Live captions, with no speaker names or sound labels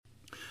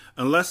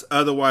Unless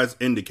otherwise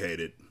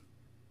indicated,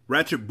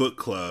 Ratchet Book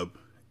Club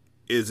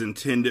is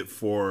intended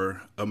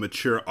for a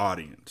mature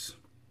audience.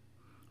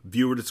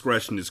 Viewer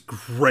discretion is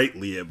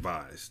greatly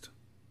advised.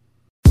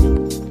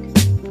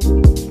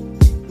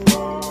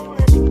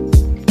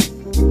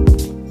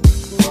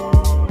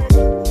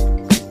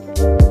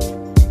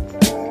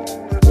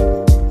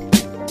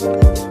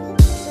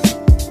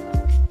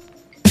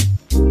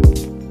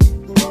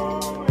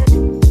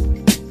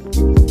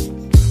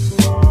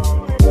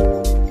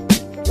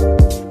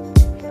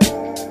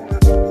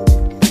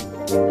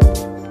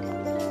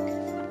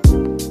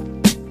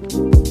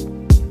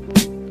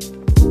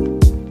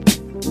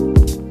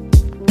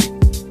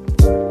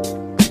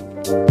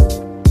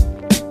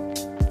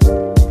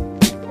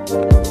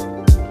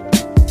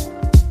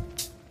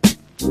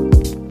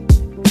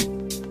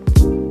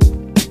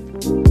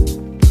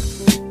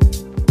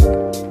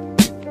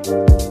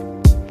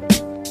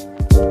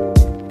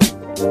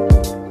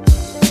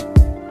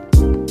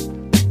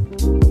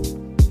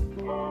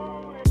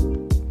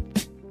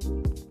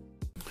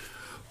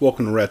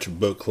 Welcome to Ratchet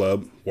Book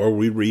Club, where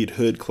we read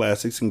hood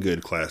classics and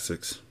good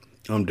classics.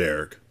 I'm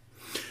Derek.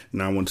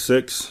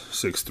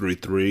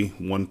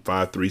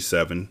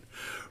 916-633-1537.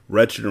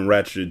 Ratchet and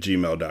Ratchet at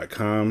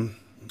gmail.com.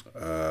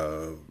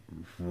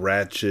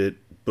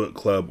 Ratchet Book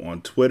Club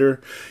on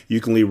Twitter. You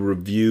can leave a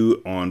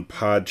review on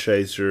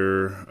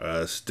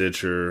Podchaser,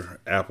 Stitcher,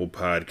 Apple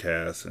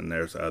Podcasts, and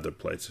there's other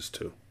places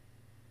too.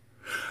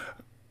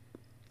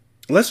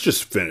 Let's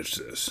just finish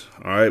this.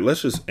 All right,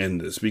 let's just end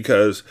this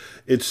because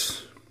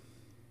it's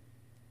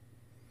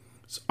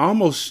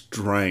almost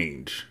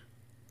strange,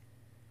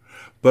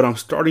 but I'm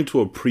starting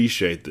to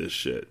appreciate this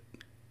shit.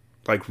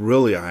 Like,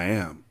 really, I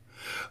am.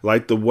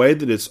 Like, the way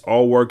that it's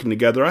all working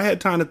together, I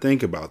had time to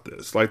think about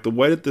this. Like, the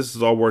way that this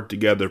is all worked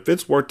together, if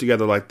it's worked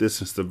together like this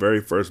since the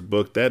very first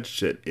book, that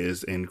shit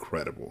is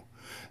incredible.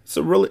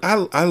 So really,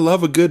 I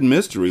love a good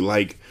mystery,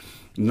 like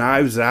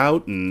Knives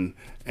Out and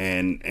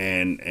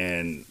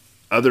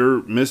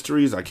other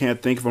mysteries. I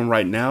can't think of them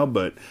right now,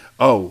 but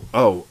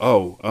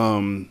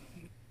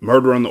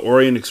Murder on the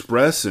Orient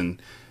Express,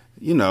 and,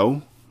 you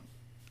know,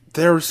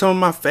 they're some of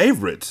my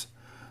favorites.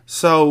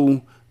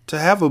 So to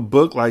have a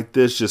book like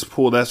this just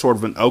pull that sort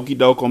of an okie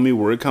doke on me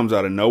where it comes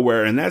out of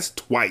nowhere, and that's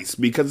twice,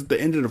 because at the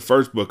end of the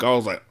first book, I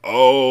was like,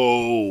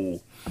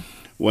 oh,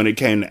 when it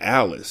came to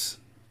Alice.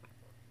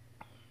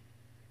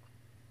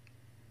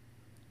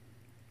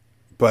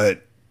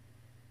 But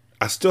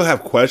I still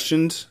have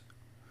questions,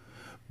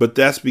 but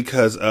that's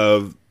because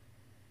of,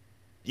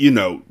 you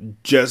know,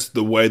 just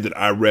the way that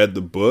I read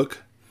the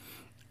book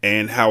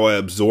and how I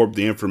absorb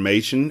the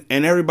information,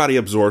 and everybody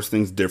absorbs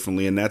things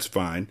differently, and that's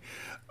fine.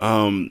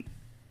 The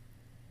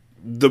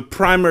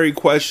primary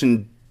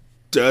question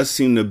does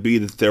seem to be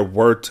that there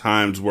were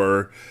times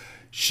where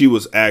she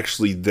was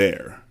actually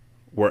there,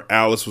 where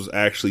Alice was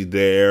actually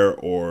there,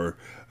 or,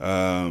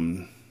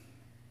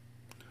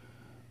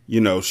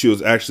 you know, she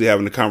was actually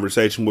having a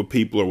conversation with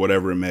people or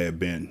whatever it may have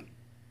been.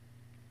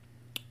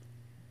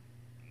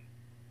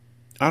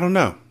 I don't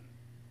know.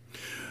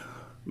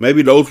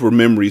 Maybe those were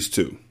memories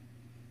too.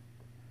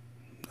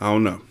 I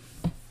don't know.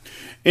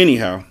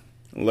 Anyhow,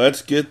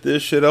 let's get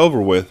this shit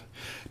over with.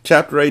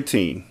 Chapter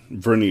 18,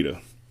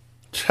 Vernita.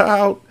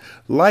 Child,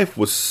 life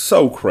was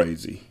so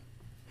crazy.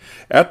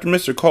 After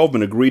Mr.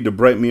 Colvin agreed to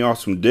break me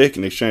off some dick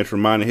in exchange for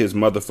minding his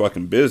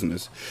motherfucking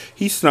business,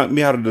 he snuck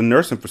me out of the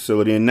nursing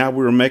facility, and now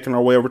we were making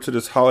our way over to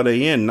this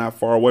Holiday Inn not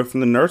far away from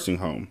the nursing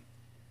home.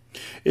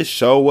 It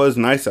sure was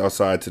nice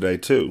outside today,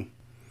 too.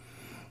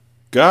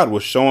 God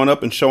was showing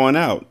up and showing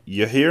out.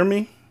 You hear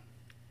me?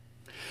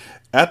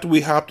 After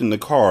we hopped in the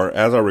car,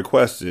 as I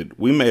requested,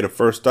 we made a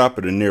first stop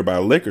at a nearby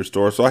liquor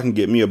store so I can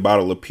get me a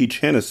bottle of peach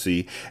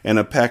Hennessy and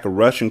a pack of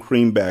Russian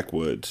cream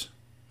backwoods.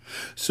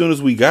 Soon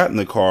as we got in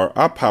the car,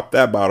 I popped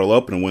that bottle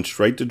open and went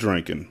straight to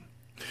drinking.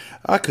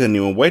 I couldn't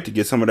even wait to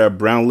get some of that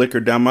brown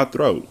liquor down my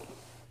throat.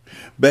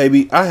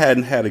 Baby, I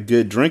hadn't had a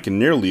good drink in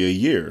nearly a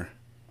year.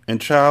 And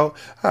child,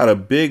 I had a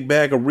big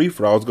bag of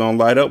reefer I was going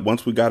to light up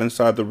once we got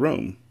inside the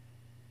room.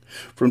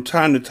 From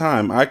time to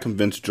time, I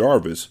convinced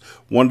Jarvis,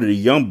 one of the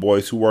young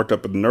boys who worked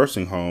up at the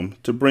nursing home,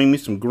 to bring me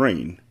some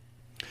green.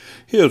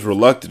 He was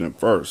reluctant at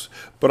first,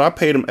 but I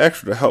paid him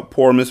extra to help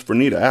pour Miss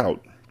Vernita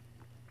out.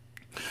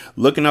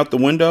 Looking out the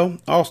window,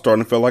 I was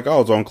starting to feel like I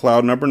was on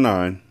cloud number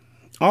 9.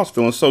 I was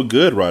feeling so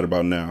good right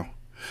about now.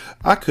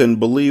 I couldn't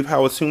believe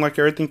how it seemed like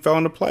everything fell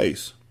into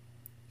place.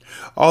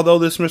 Although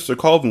this Mr.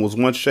 Colvin was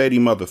one shady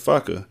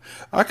motherfucker,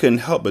 I couldn't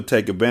help but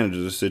take advantage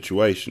of the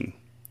situation.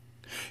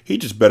 He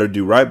just better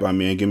do right by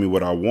me and give me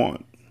what I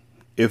want.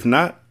 If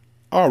not,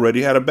 I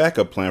already had a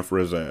backup plan for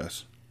his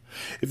ass.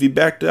 If he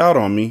backed out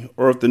on me,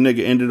 or if the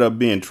nigga ended up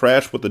being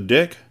trash with a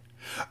dick,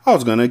 I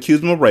was gonna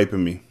accuse him of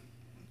raping me.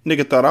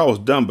 Nigga thought I was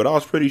dumb, but I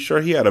was pretty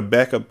sure he had a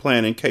backup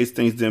plan in case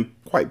things didn't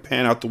quite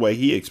pan out the way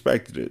he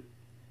expected it.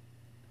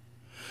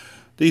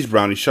 These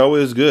brownies sure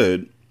is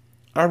good.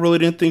 I really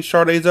didn't think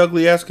Sade's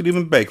ugly ass could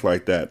even bake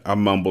like that, I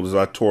mumbled as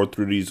I tore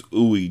through these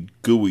ooey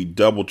gooey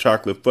double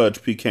chocolate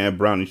fudge pecan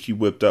brownies she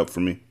whipped up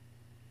for me.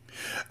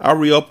 I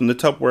reopened the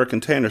Tupperware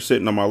container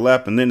sitting on my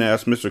lap and then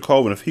asked Mr.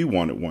 Colvin if he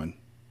wanted one.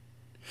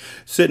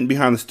 Sitting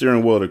behind the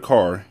steering wheel of the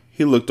car,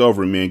 he looked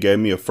over at me and gave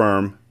me a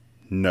firm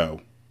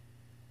no.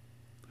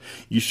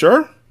 You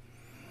sure?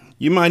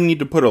 You might need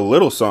to put a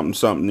little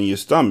something in your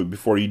stomach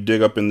before you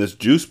dig up in this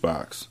juice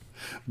box.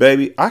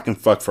 Baby, I can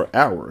fuck for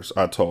hours,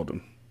 I told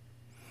him.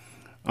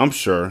 I'm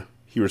sure,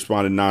 he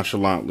responded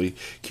nonchalantly,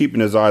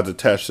 keeping his eyes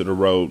attached to the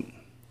road.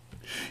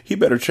 He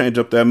better change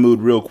up that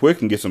mood real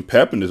quick and get some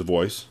pep in his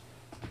voice.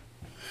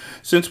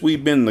 Since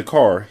we'd been in the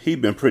car,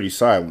 he'd been pretty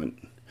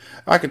silent.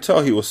 I could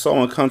tell he was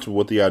so uncomfortable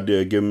with the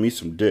idea of giving me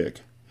some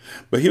dick.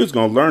 But he was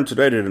going to learn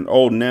today that an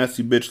old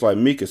nasty bitch like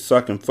me could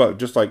suck and fuck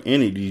just like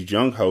any of these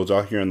young hoes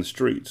out here in the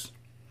streets.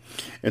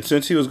 And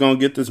since he was going to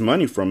get this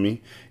money from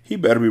me, he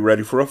better be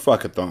ready for a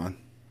fuckathon.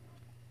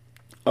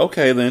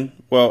 Okay then,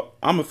 well,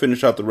 I'm going to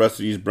finish out the rest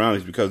of these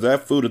brownies because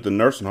that food at the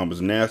nursing home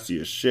is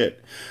nasty as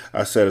shit,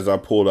 I said as I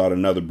pulled out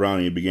another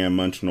brownie and began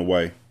munching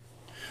away.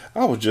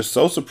 I was just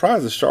so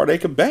surprised that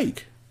Sade could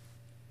bake.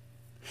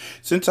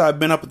 Since I had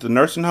been up at the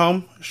nursing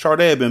home, Sade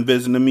had been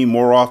visiting me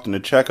more often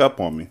to check up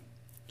on me.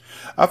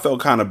 I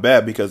felt kind of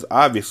bad because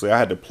obviously I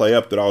had to play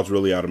up that I was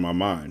really out of my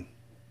mind.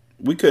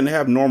 We couldn't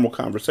have normal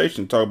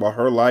conversation to talk about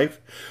her life,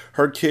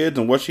 her kids,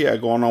 and what she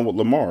had going on with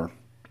Lamar.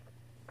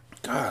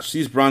 Gosh,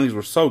 these brownies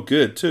were so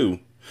good too.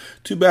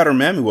 Too bad her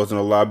mammy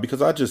wasn't alive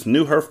because I just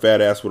knew her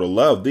fat ass would have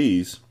loved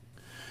these.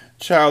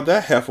 Child,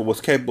 that heifer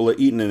was capable of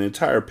eating an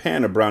entire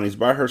pan of brownies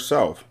by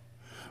herself.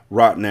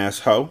 Rotten ass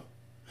hoe.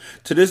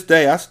 To this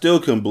day, I still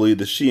couldn't believe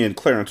that she and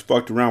Clarence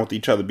fucked around with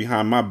each other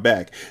behind my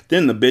back.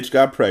 Then the bitch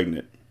got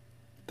pregnant.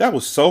 That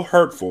was so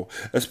hurtful,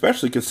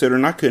 especially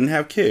considering I couldn't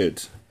have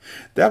kids.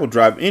 That would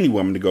drive any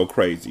woman to go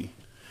crazy.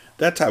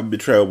 That type of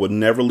betrayal would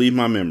never leave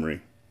my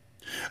memory.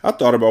 I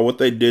thought about what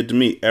they did to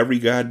me every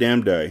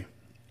goddamn day.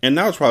 And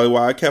that was probably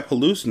why I kept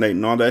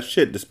hallucinating all that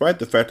shit, despite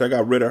the fact I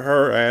got rid of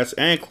her ass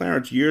and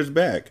Clarence years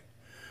back.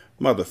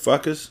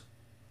 Motherfuckers.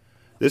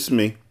 This is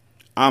me.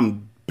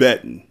 I'm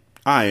betting.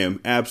 I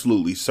am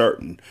absolutely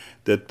certain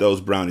that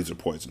those brownies are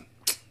poison.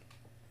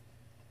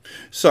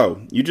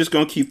 So, you just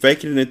gonna keep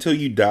faking it until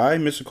you die?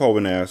 Mr.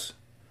 Colvin asked.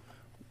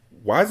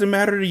 Why does it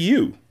matter to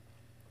you?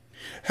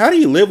 How do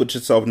you live with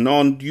yourself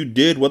knowing you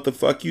did what the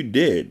fuck you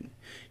did?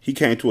 He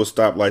came to a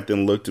stoplight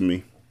then looked at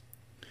me.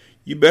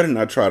 You better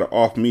not try to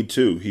off me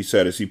too, he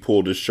said as he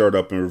pulled his shirt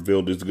up and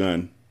revealed his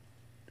gun.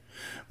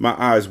 My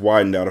eyes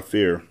widened out of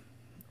fear.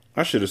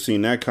 I should have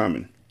seen that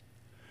coming.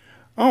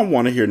 I don't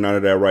want to hear none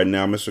of that right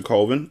now, Mr.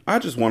 Colvin. I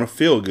just want to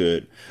feel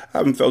good. I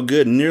haven't felt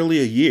good in nearly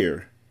a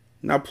year.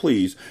 Now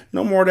please,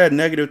 no more of that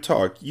negative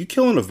talk. You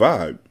killing the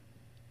vibe.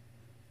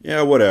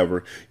 Yeah,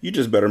 whatever. You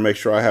just better make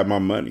sure I have my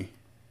money.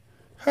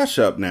 Hush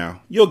up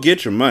now. You'll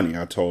get your money,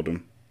 I told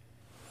him.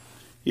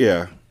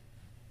 Yeah,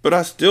 but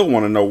I still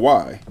want to know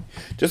why.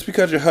 Just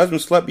because your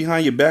husband slept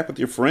behind your back with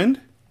your friend?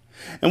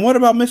 And what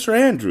about Mr.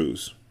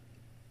 Andrews?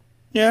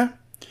 Yeah,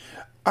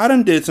 I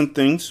done did some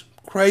things,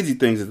 crazy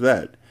things at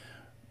that.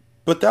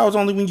 But that was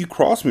only when you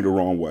crossed me the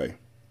wrong way.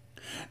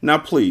 Now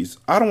please,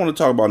 I don't want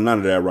to talk about none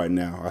of that right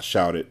now, I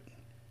shouted.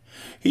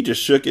 He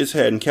just shook his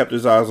head and kept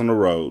his eyes on the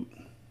road.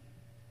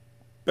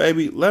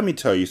 Baby, let me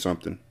tell you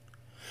something.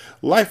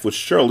 Life was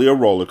surely a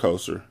roller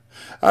coaster.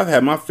 I've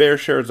had my fair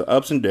shares of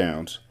ups and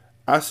downs.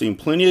 I've seen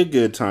plenty of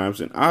good times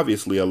and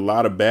obviously a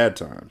lot of bad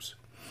times.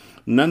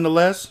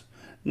 Nonetheless,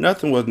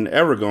 nothing wasn't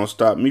ever going to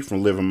stop me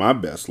from living my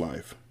best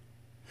life.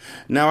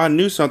 Now I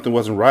knew something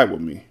wasn't right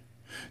with me.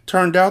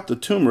 Turned out the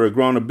tumor had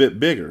grown a bit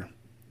bigger.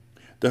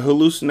 The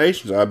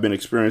hallucinations I've been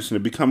experiencing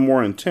had become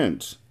more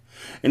intense.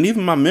 And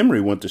even my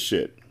memory went to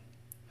shit.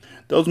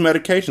 Those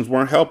medications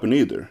weren't helping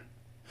either.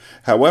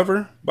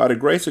 However, by the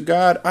grace of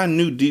God, I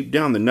knew deep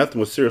down that nothing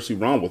was seriously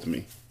wrong with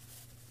me.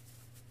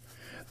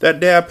 That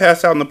day I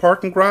passed out in the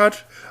parking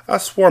garage, I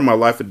swore my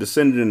life had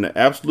descended into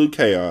absolute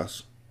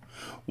chaos.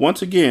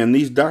 Once again,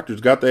 these doctors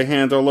got their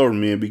hands all over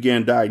me and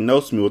began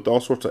diagnosing me with all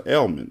sorts of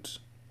ailments.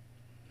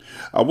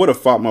 I would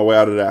have fought my way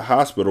out of that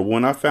hospital.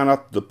 When I found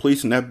out that the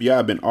police and FBI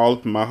had been all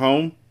up in my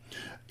home,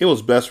 it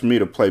was best for me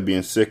to play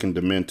being sick and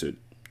demented.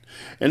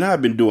 And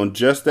I've been doing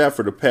just that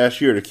for the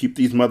past year to keep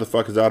these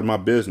motherfuckers out of my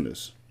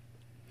business.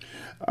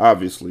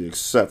 Obviously,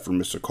 except for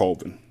Mr.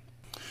 Colvin.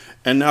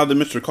 And now that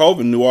Mr.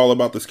 Colvin knew all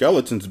about the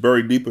skeletons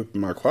buried deep up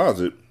in my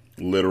closet,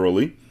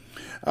 literally,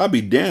 I'd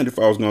be damned if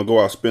I was going to go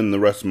out spending the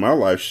rest of my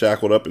life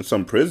shackled up in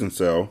some prison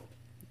cell.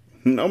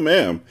 No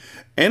ma'am,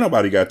 ain't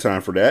nobody got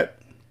time for that.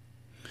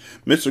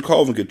 Mr.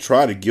 Colvin could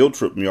try to guilt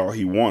trip me all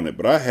he wanted,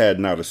 but I had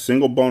not a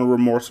single bone of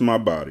remorse in my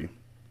body.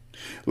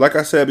 Like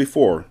I said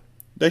before,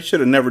 they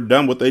should have never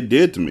done what they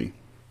did to me.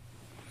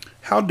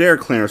 How dare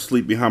Clarence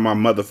sleep behind my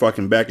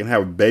motherfucking back and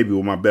have a baby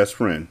with my best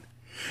friend?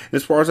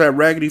 As far as that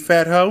raggedy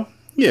fat hoe,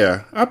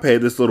 yeah, I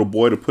paid this little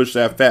boy to push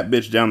that fat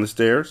bitch down the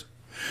stairs.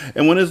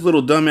 And when his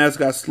little dumbass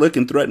got slick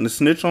and threatened to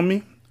snitch on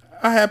me,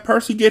 I had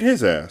Percy get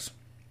his ass.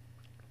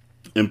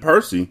 And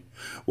Percy,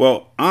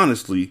 well,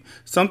 honestly,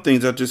 some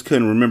things I just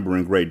couldn't remember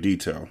in great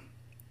detail.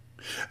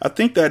 I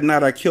think that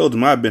night I killed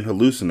him, I had been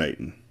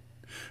hallucinating.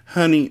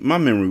 Honey, my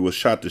memory was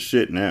shot to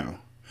shit now.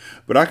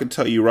 But I can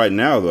tell you right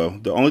now, though,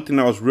 the only thing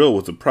that was real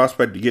was the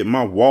prospect of getting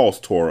my walls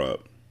tore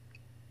up.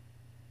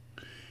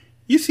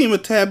 You seem a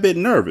tad bit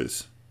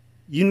nervous.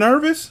 You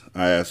nervous?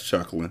 I asked,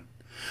 chuckling.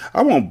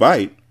 I won't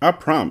bite, I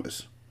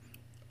promise.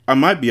 I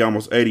might be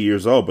almost 80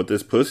 years old, but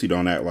this pussy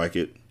don't act like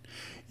it.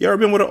 You ever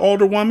been with an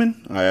older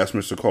woman? I asked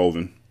Mr.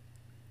 Colvin.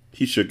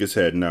 He shook his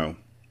head no.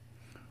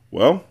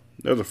 Well,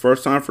 there's a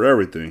first time for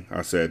everything,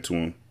 I said to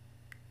him.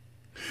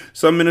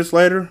 Some minutes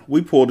later,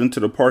 we pulled into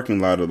the parking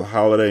lot of the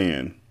Holiday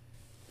Inn.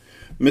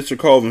 Mr.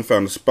 Colvin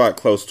found a spot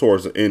close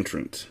towards the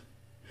entrance.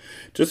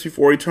 Just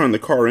before he turned the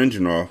car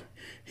engine off,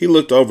 he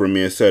looked over at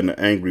me and said in an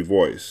angry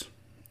voice,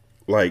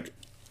 like,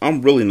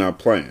 I'm really not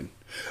playing.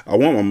 I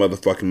want my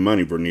motherfucking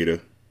money,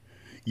 Bernita.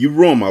 You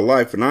ruined my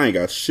life and I ain't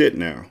got shit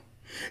now.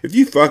 If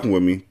you fucking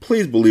with me,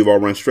 please believe I'll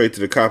run straight to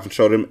the cops and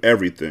show them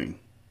everything.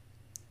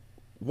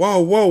 Whoa,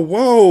 whoa,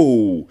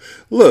 whoa.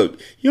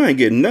 Look, you ain't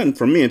getting nothing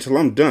from me until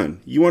I'm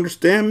done. You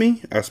understand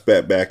me? I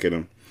spat back at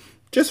him.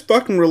 Just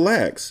fucking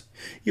relax.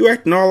 You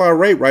acting all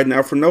irate right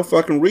now for no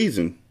fucking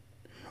reason.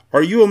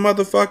 Are you a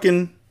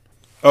motherfucking...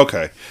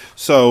 Okay,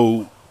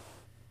 so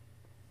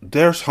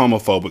there's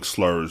homophobic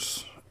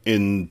slurs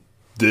in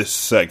this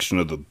section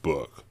of the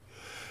book.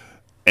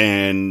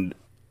 And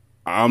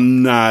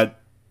I'm not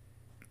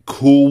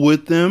cool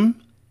with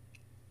them.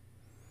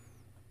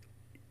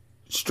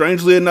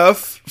 Strangely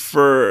enough,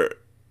 for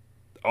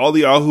all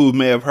the y'all who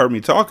may have heard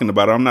me talking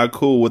about it, I'm not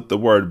cool with the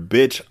word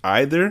bitch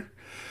either.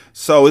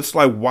 So it's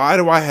like, why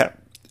do I have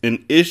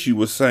an issue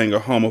with saying a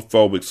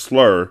homophobic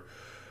slur,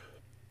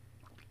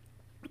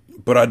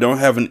 but I don't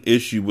have an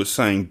issue with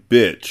saying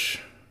bitch?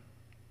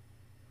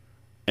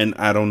 And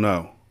I don't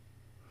know.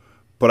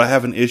 But I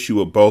have an issue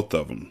with both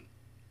of them.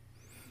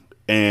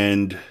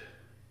 And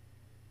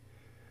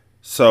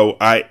so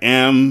I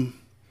am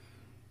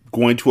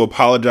going to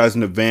apologize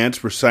in advance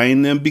for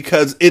saying them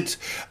because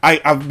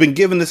I've been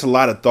giving this a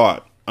lot of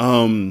thought.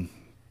 The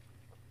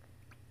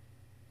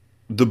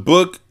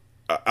book,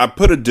 I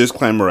put a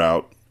disclaimer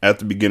out at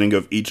the beginning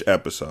of each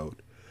episode.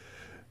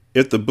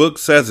 If the book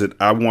says it,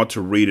 I want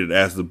to read it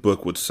as the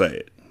book would say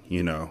it,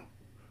 you know.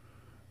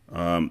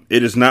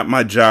 It is not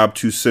my job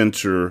to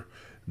censor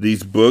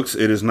these books.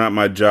 It is not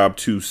my job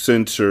to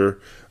censor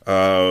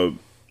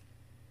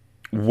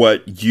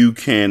what you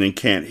can and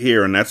can't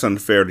hear, and that's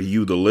unfair to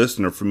you, the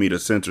listener, for me to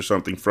censor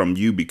something from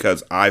you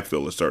because I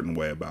feel a certain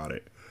way about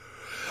it.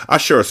 I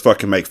sure as fuck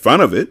can make fun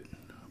of it,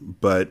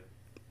 but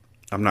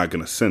I'm not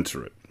going to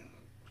censor it.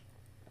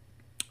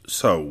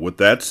 So, with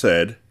that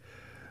said,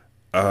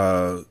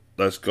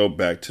 let's go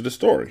back to the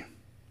story.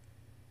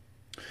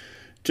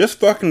 Just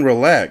fucking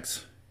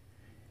relax.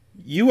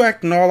 You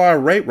acting all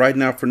irate right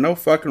now for no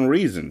fucking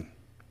reason.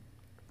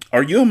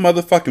 Are you a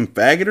motherfucking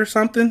faggot or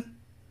something?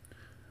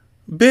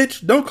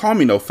 Bitch, don't call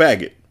me no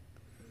faggot.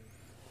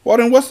 Well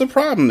then what's the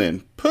problem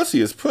then?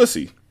 Pussy is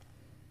pussy.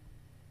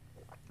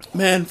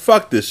 Man,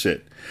 fuck this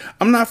shit.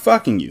 I'm not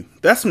fucking you.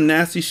 That's some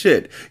nasty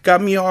shit.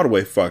 Got me all the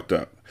way fucked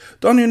up.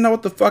 Don't even know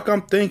what the fuck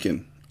I'm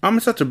thinking. I'm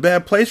in such a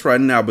bad place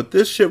right now, but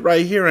this shit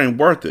right here ain't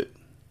worth it.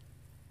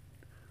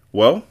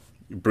 Well,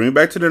 bring me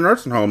back to the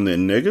nursing home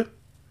then, nigga.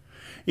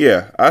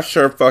 Yeah, I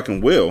sure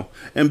fucking will.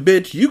 And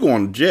bitch, you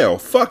going to jail.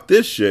 Fuck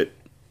this shit.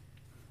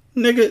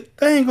 Nigga,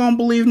 they ain't gonna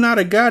believe not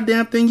a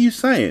goddamn thing you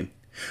saying.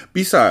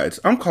 Besides,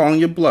 I'm calling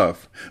you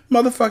bluff.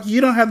 Motherfucker, you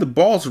don't have the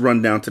balls to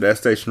run down to that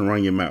station and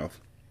run your mouth.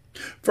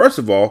 First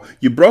of all,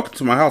 you broke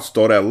into my house and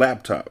stole that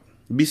laptop.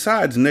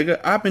 Besides,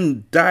 nigga, I've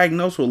been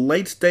diagnosed with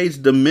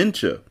late-stage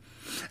dementia.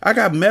 I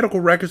got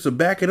medical records to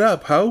back it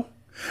up, ho.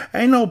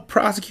 Ain't no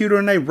prosecutor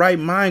in their right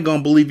mind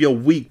gonna believe your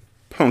weak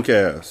punk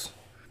ass.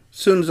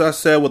 Soon as I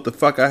said what the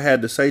fuck I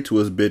had to say to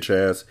his bitch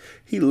ass,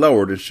 he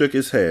lowered and shook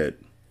his head.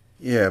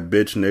 Yeah,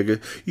 bitch nigga,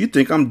 you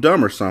think I'm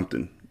dumb or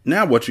something.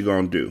 Now what you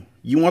gonna do?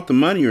 You want the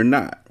money or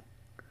not?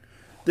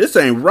 This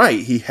ain't right,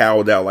 he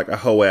howled out like a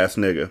hoe ass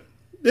nigga.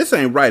 This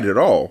ain't right at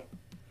all.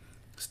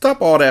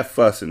 Stop all that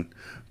fussing.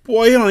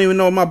 Boy, you don't even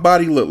know what my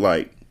body look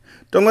like.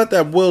 Don't let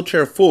that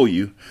wheelchair fool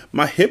you.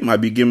 My hip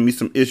might be giving me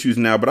some issues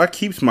now, but I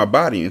keeps my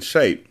body in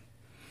shape.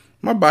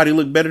 My body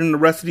look better than the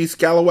rest of these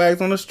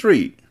scalawags on the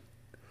street.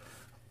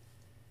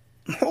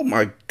 Oh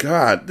my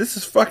god, this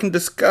is fucking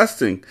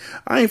disgusting.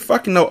 I ain't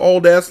fucking no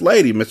old ass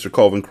lady, Mr.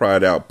 Colvin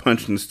cried out,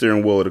 punching the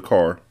steering wheel of the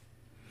car.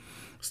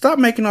 Stop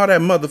making all that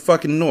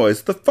motherfucking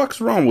noise. The fuck's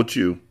wrong with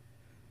you?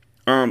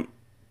 I'm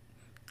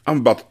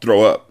about to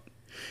throw up.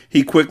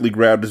 He quickly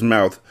grabbed his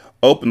mouth,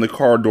 opened the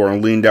car door,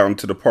 and leaned out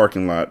into the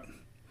parking lot.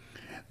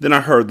 Then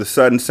I heard the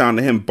sudden sound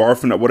of him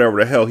barfing up whatever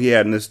the hell he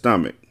had in his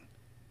stomach.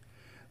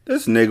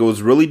 This nigga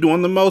was really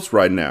doing the most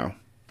right now.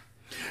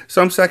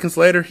 Some seconds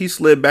later, he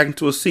slid back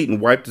into a seat and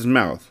wiped his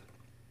mouth.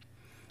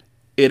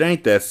 It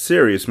ain't that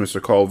serious,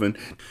 Mr. Colvin.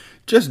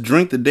 Just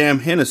drink the damn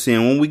Hennessy,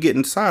 and when we get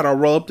inside, I'll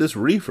roll up this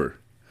reefer.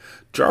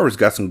 Jarvis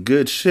got some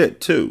good shit,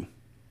 too.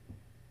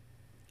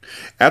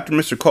 After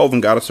Mr.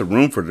 Colvin got us a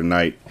room for the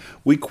night,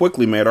 we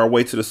quickly made our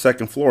way to the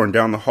second floor and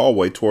down the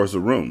hallway towards the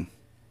room.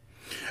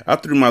 I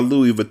threw my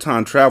Louis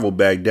Vuitton travel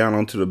bag down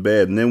onto the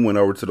bed and then went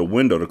over to the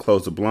window to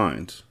close the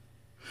blinds.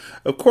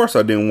 Of course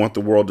I didn't want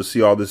the world to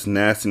see all this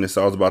nastiness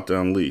I was about to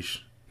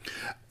unleash.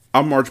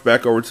 I marched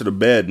back over to the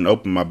bed and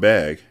opened my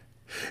bag.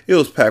 It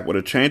was packed with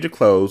a change of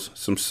clothes,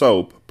 some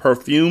soap,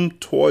 perfume,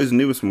 toys,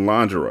 and even some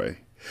lingerie.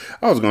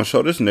 I was going to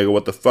show this nigga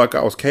what the fuck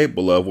I was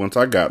capable of once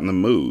I got in the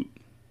mood.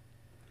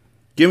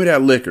 "Give me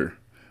that liquor,"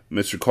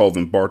 Mr.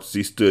 Colvin barked as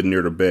he stood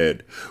near the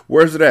bed.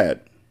 "Where's it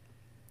at?"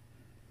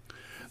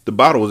 The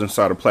bottle was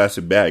inside a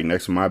plastic bag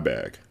next to my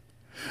bag.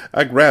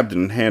 I grabbed it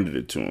and handed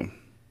it to him.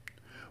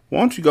 "Why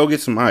don't you go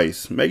get some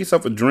ice, make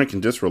yourself a drink,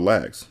 and just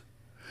relax?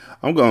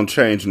 I'm going to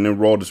change and then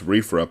roll this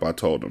reefer up," I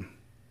told him.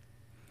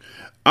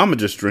 "I'ma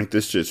just drink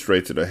this shit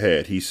straight to the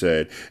head," he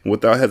said, and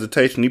without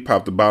hesitation he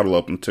popped the bottle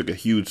up and took a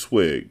huge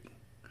swig.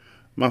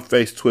 My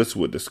face twisted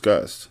with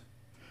disgust.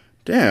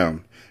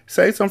 "Damn,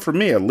 save some for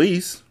me at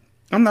least.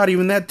 I'm not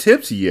even that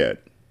tipsy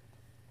yet."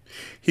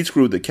 He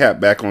screwed the cap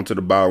back onto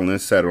the bottle and then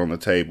set it on the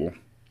table.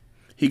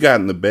 He got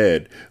in the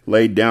bed,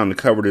 laid down and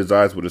covered his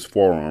eyes with his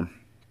forearm.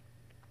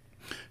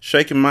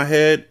 Shaking my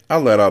head, I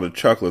let out a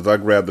chuckle as I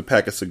grabbed the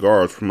pack of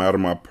cigars from out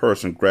of my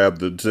purse and grabbed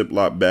the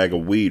Ziploc bag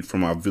of weed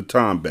from my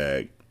Vuitton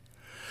bag.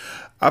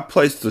 I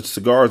placed the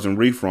cigars and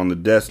reefer on the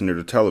desk near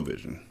the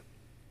television.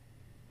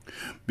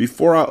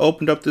 Before I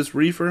opened up this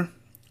reefer,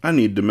 I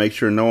needed to make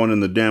sure no one in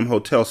the damn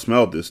hotel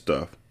smelled this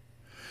stuff.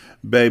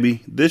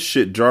 Baby, this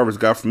shit Jarvis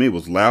got for me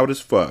was loud as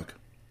fuck.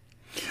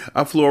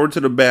 I flew over to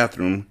the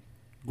bathroom,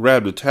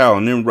 grabbed a towel,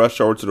 and then rushed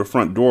over to the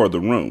front door of the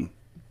room.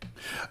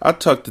 I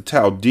tucked the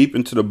towel deep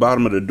into the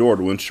bottom of the door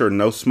to ensure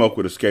no smoke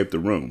would escape the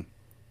room.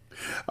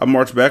 I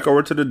marched back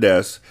over to the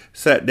desk,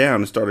 sat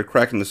down, and started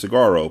cracking the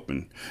cigar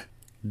open,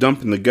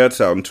 dumping the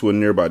guts out into a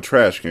nearby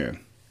trash can.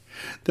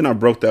 Then I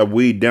broke that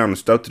weed down and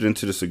stuffed it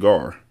into the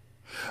cigar.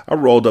 I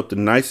rolled up the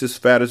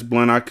nicest, fattest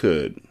blunt I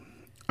could.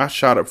 I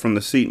shot up from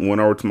the seat and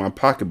went over to my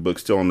pocketbook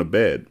still on the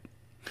bed.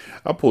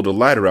 I pulled a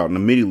lighter out and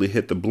immediately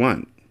hit the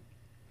blunt.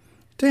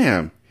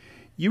 "Damn,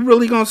 you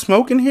really gonna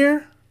smoke in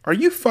here? Are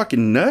you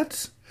fucking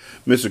nuts?"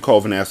 Mr.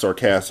 Colvin asked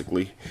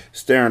sarcastically,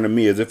 staring at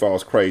me as if I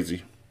was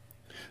crazy.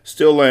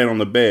 Still laying on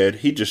the bed,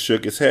 he just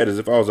shook his head as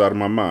if I was out of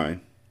my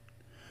mind.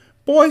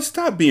 "Boy,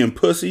 stop being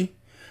pussy,"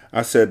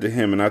 I said to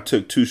him, and I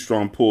took 2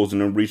 strong pulls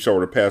and then reached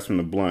over to pass him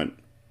the blunt.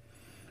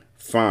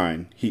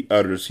 "Fine," he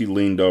uttered as he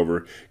leaned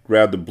over,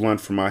 grabbed the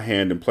blunt from my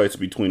hand and placed it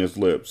between his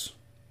lips.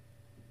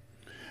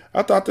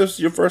 "I thought this was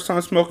your first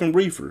time smoking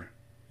reefer.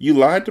 You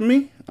lied to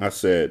me?" I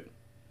said.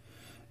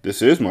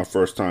 "This is my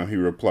first time," he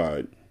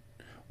replied.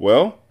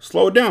 "Well,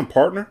 slow it down,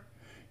 partner.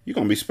 You're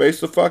going to be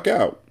spaced the fuck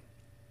out."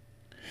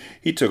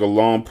 He took a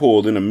long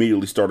pull, then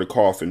immediately started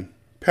coughing.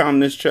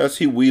 Pounding his chest,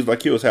 he wheezed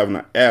like he was having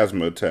an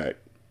asthma attack.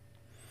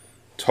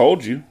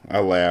 "Told you," I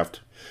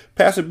laughed.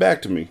 "Pass it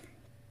back to me."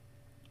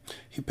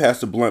 He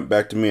passed the blunt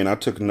back to me and I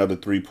took another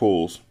 3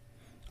 pulls.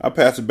 I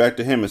passed it back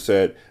to him and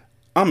said,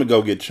 "I'm going to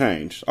go get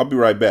changed. I'll be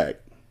right back."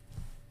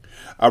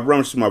 I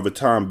rummaged through my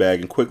Vuitton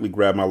bag and quickly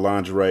grabbed my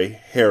lingerie,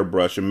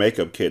 hairbrush, and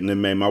makeup kit and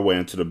then made my way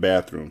into the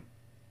bathroom.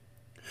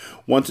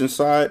 Once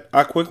inside,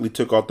 I quickly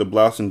took off the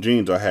blouse and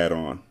jeans I had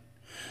on.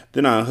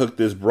 Then I unhooked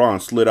this bra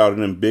and slid out of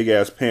them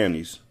big-ass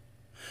panties.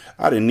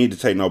 I didn't need to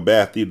take no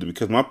bath either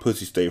because my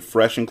pussy stayed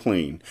fresh and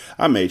clean.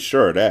 I made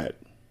sure of that.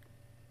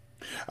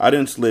 I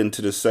then slid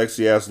into this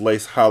sexy-ass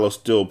lace hollow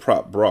steel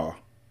prop bra.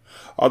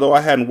 Although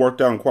I hadn't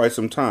worked out in quite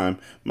some time,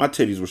 my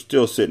titties were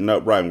still sitting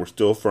upright and were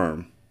still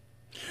firm.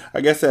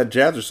 I guess that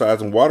jazzercise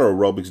and water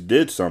aerobics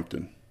did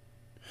something.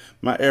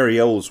 My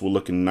areolas were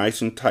looking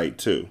nice and tight,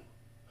 too.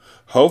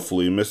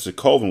 Hopefully, Mr.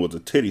 Colvin was a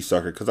titty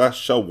sucker because I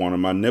sure wanted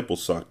my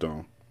nipples sucked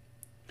on.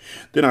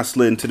 Then I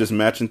slid into this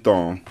matching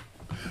thong.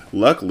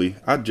 Luckily,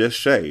 I just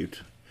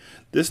shaved.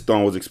 This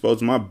thong was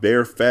exposing my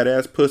bare,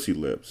 fat-ass pussy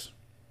lips.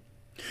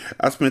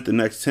 I spent the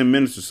next 10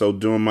 minutes or so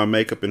doing my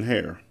makeup and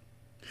hair.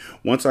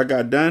 Once I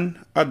got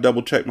done, I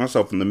double-checked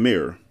myself in the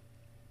mirror.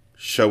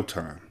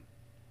 Showtime.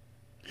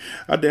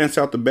 I danced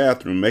out the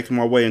bathroom, making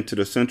my way into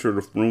the center of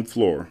the room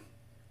floor.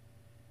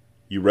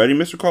 "You ready,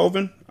 Mr.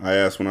 Colvin?" I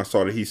asked when I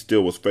saw that he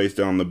still was face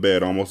down on the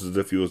bed, almost as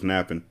if he was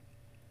napping.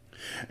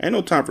 "Ain't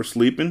no time for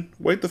sleeping.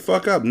 Wake the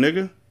fuck up,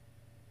 nigga."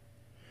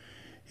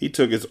 He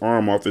took his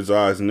arm off his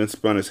eyes and then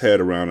spun his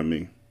head around at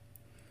me.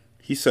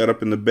 He sat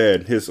up in the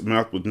bed, his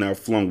mouth was now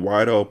flung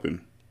wide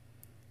open.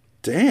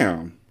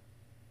 Damn.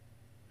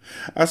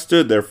 I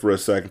stood there for a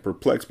second,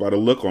 perplexed by the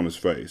look on his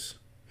face.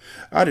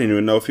 I didn't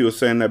even know if he was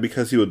saying that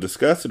because he was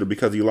disgusted or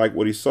because he liked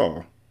what he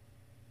saw.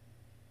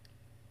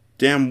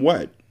 "Damn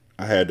what?"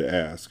 I had to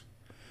ask.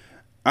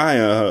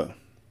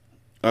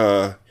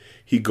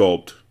 He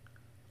gulped.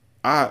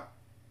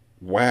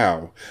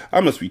 Wow,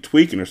 I must be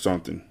tweaking or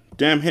something.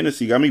 Damn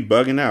Hennessy got me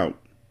bugging out."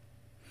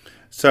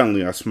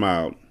 Suddenly I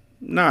smiled.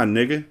 "Nah,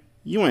 nigga,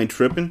 you ain't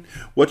tripping.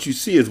 What you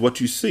see is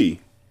what you see.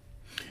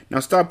 Now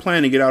stop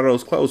playing and get out of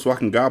those clothes so I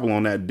can gobble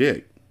on that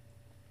dick."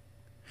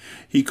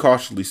 He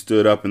cautiously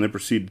stood up and then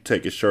proceeded to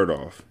take his shirt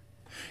off.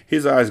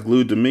 His eyes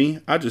glued to me,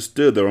 I just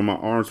stood there with my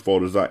arms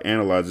folded as I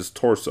analyzed his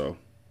torso.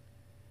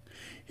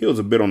 He was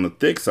a bit on the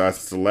thick side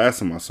since the last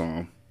time I saw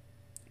him,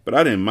 but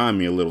I didn't mind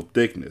me a little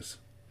thickness.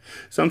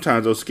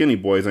 Sometimes those skinny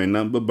boys ain't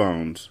nothing but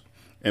bones.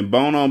 and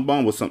bone on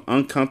bone with some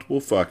uncomfortable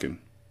fucking.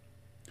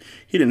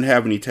 He didn't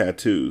have any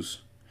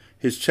tattoos.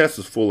 His chest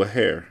was full of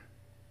hair.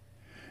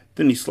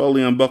 Then he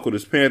slowly unbuckled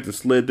his pants and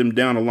slid them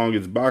down along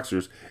his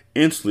boxers,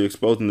 instantly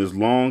exposing his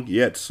long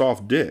yet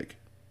soft dick.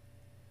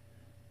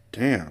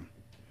 Damn.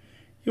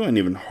 You ain't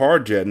even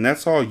hard yet, and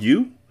that's all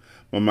you?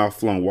 My mouth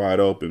flung wide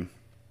open.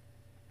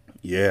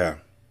 Yeah.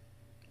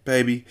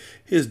 Baby,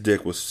 his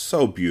dick was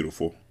so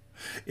beautiful.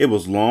 It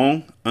was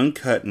long,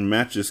 uncut, and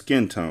matched his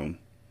skin tone.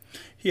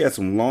 He had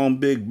some long,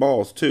 big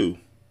balls, too.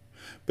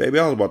 Baby,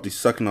 I was about to be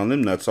sucking on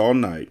them nuts all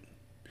night.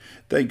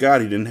 Thank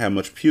God he didn't have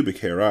much pubic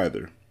hair,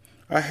 either.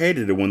 I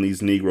hated it when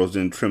these Negroes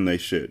didn't trim they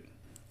shit.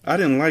 I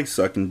didn't like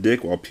sucking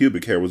dick while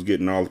pubic hair was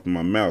getting all up in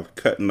my mouth,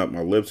 cutting up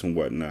my lips and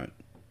whatnot.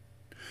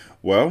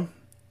 Well,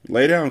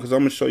 lay down, because I'm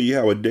going to show you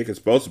how a dick is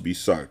supposed to be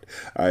sucked,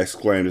 I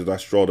exclaimed as I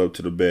strolled up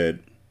to the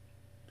bed.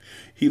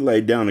 He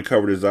laid down and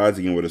covered his eyes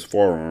again with his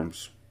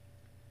forearms.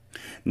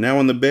 Now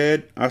in the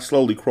bed, I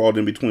slowly crawled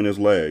in between his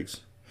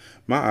legs.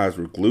 My eyes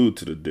were glued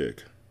to the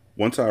dick.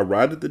 Once I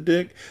arrived at the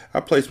dick,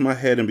 I placed my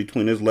head in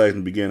between his legs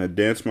and began to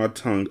dance my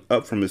tongue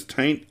up from his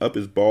taint, up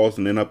his balls,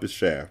 and then up his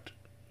shaft.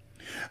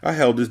 I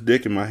held his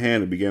dick in my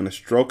hand and began to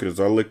stroke it as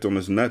I licked on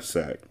his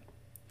nutsack.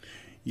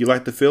 You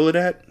like the feel of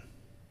that?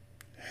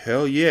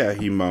 Hell yeah,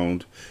 he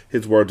moaned,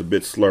 his words a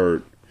bit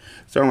slurred.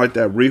 Sounded like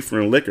that reefer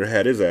and liquor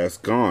had his ass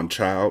gone,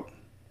 child.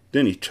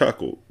 Then he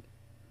chuckled.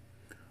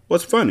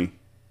 What's funny?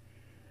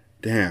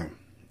 Damn,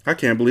 I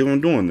can't believe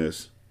I'm doing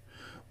this.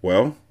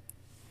 Well,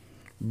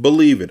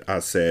 believe it, I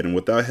said, and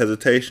without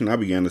hesitation I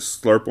began to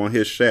slurp on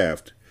his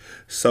shaft,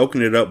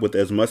 soaking it up with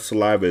as much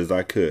saliva as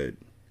I could.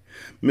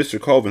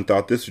 Mr. Colvin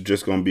thought this was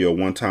just going to be a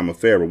one-time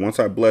affair, but once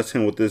I blessed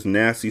him with this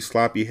nasty,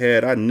 sloppy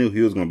head, I knew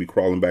he was going to be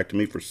crawling back to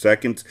me for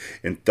seconds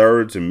and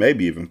thirds and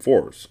maybe even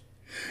fourths.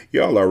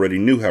 Y'all already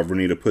knew how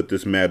Vernita put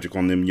this magic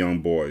on them young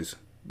boys.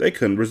 They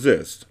couldn't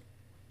resist.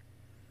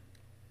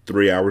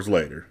 3 hours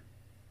later.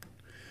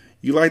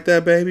 You like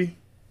that, baby?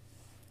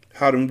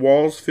 How them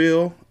walls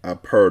feel? I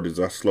purred as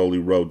I slowly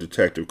rode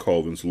Detective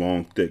Colvin's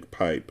long, thick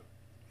pipe.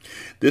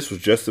 This was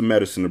just the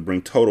medicine to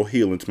bring total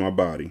healing to my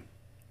body.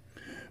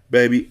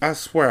 Baby, I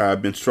swear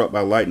I've been struck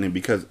by lightning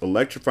because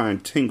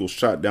electrifying tingles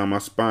shot down my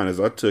spine as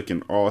I took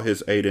in all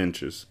his 8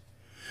 inches.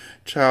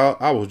 Child,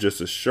 I was just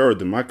assured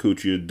that my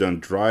coochie had done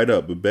dried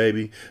up, but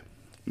baby,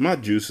 my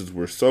juices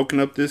were soaking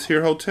up this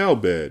here hotel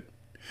bed.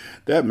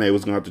 That maid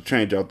was going to have to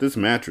change out this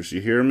mattress,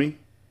 you hear me?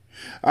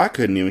 I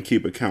couldn't even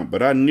keep a count,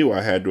 but I knew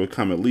I had to have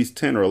come at least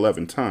 10 or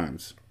 11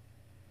 times.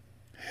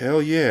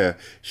 Hell yeah.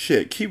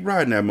 Shit, keep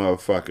riding that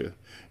motherfucker,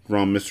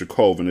 groaned Mr.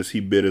 Colvin as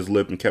he bit his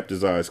lip and kept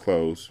his eyes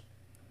closed.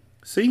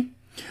 See?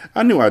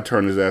 I knew I'd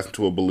turn his ass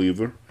into a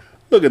believer.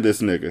 Look at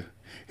this nigga.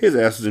 His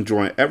ass is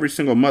enjoying every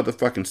single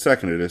motherfucking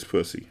second of this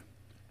pussy.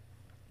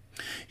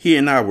 He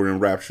and I were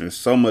enraptured in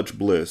so much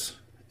bliss.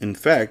 In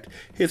fact,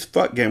 his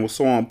fuck game was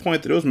so on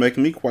point that it was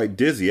making me quite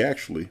dizzy,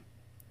 actually.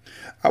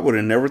 I would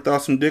have never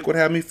thought some dick would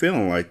have me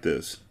feeling like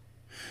this.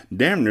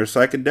 Damn near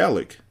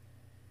psychedelic.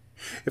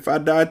 If I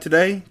died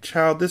today,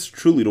 child, this is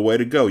truly the way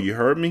to go, you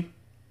heard me?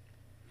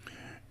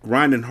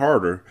 Grinding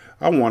harder,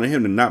 I wanted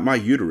him to knock my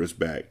uterus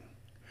back.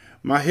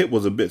 My hip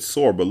was a bit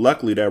sore, but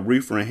luckily that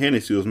reefer and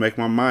Hennessy was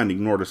making my mind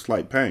ignore the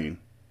slight pain.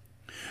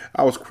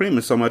 I was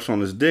creaming so much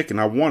on his dick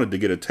and I wanted to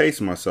get a taste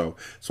of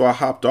myself, so I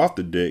hopped off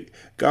the dick,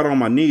 got on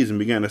my knees and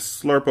began to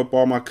slurp up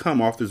all my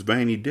cum off his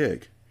veiny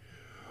dick.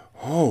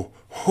 Oh,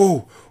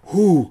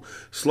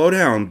 slow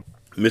down,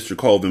 Mr.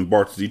 Colvin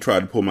barked as he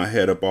tried to pull my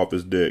head up off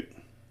his dick.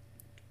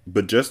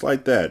 But just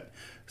like that,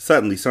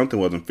 suddenly something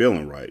wasn't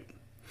feeling right.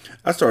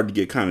 I started to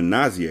get kind of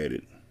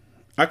nauseated.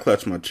 I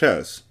clutched my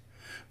chest.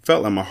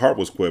 Felt like my heart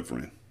was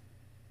quivering.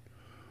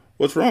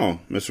 What's wrong?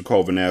 Mr.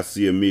 Colvin asked as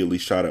he immediately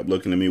shot up,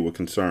 looking at me with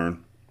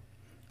concern.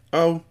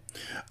 Oh,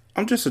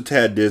 I'm just a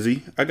tad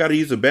dizzy. I gotta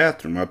use the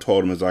bathroom, I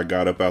told him as I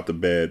got up out the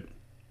bed.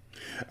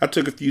 I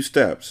took a few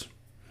steps.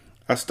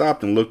 I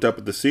stopped and looked up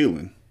at the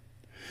ceiling.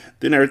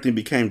 Then everything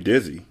became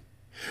dizzy.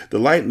 The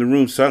light in the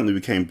room suddenly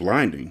became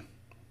blinding.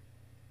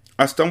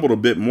 I stumbled a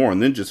bit more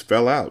and then just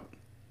fell out.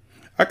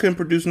 I couldn't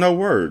produce no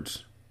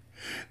words.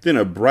 Then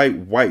a bright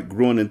white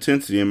grew in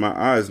intensity in my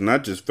eyes and I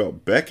just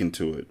felt beckoned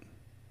to it.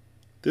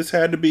 This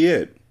had to be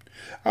it.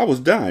 I was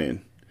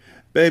dying.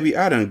 Baby,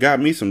 I done got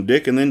me some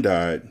dick and then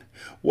died.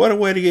 What a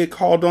way to get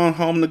called on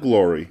home to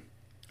glory.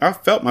 I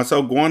felt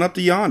myself going up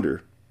to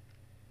yonder.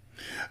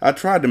 I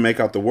tried to make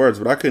out the words,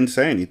 but I couldn't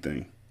say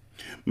anything.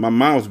 My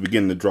mind was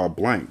beginning to draw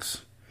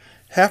blanks.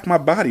 Half my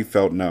body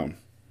felt numb.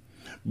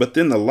 But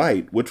then the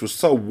light, which was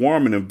so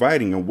warm and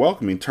inviting and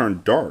welcoming,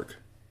 turned dark.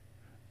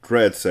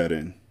 Dread set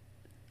in.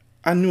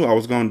 I knew I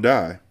was going to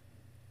die.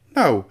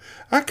 No,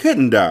 I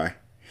couldn't die.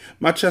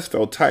 My chest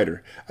felt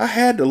tighter. I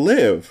had to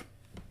live.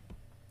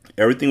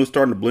 Everything was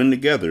starting to blend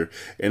together,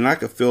 and I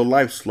could feel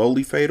life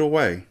slowly fade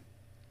away.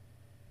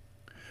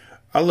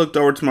 I looked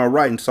over to my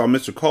right and saw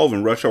Mr.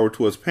 Colvin rush over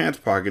to his pants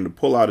pocket to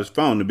pull out his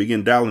phone and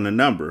begin dialing a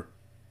number.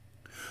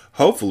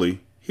 Hopefully,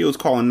 he was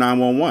calling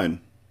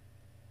 911.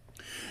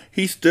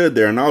 He stood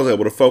there, and I was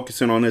able to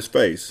focus in on his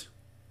face.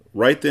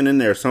 Right then and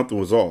there, something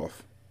was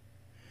off.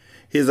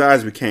 His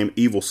eyes became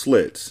evil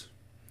slits.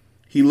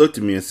 He looked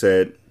at me and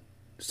said,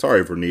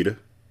 "Sorry, Vernita."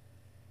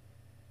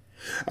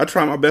 I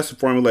tried my best to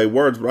formulate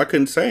words, but I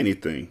couldn't say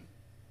anything.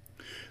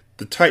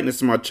 The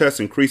tightness in my chest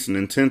increased in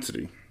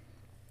intensity.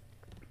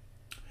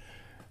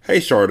 "Hey,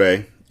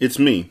 Sade, it's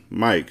me,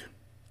 Mike.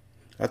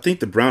 I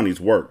think the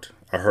brownies worked,"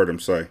 I heard him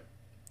say.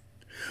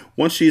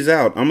 "Once she's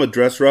out, I'm going to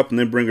dress her up and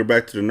then bring her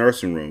back to the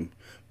nursing room,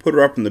 put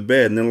her up in the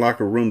bed, and then lock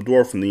her room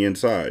door from the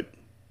inside.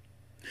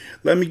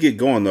 Let me get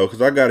going, though,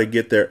 because I got to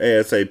get there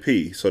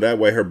ASAP, so that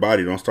way her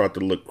body don't start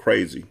to look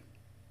crazy."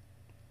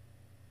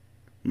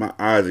 My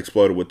eyes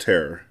exploded with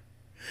terror.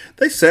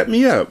 They set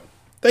me up.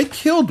 They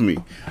killed me.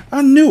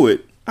 I knew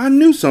it. I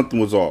knew something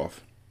was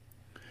off.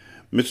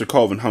 Mr.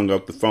 Colvin hung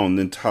up the phone,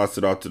 then tossed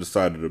it off to the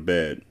side of the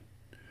bed.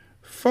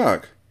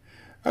 "Fuck.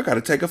 I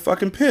gotta take a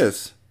fucking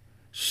piss.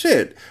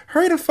 Shit.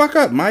 Hurry the fuck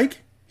up, Mike."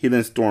 He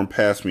then stormed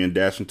past me and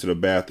dashed into the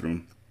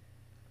bathroom.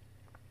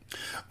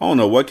 I don't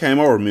know what came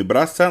over me, but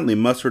I suddenly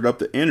mustered up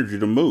the energy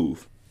to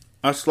move.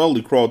 I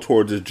slowly crawled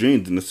towards his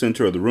jeans in the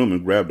center of the room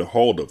and grabbed a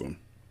hold of him.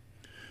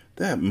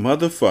 That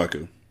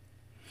motherfucker.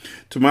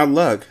 To my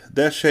luck,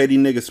 that shady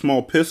nigga's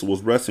small pistol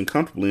was resting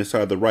comfortably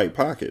inside the right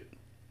pocket.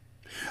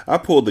 I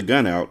pulled the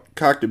gun out,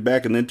 cocked it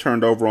back, and then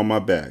turned over on my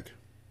back.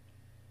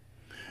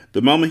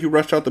 The moment he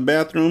rushed out the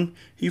bathroom,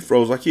 he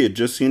froze like he had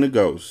just seen a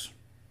ghost.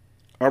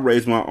 I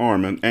raised my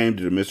arm and aimed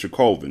it at Mr.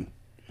 Colvin.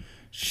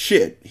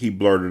 "Shit," he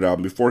blurted out,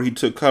 and before he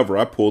took cover,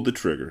 I pulled the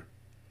trigger.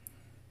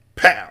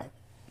 Pow!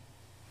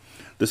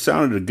 The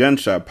sound of the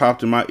gunshot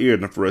popped in my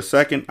ears, and for a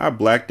second, I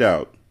blacked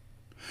out.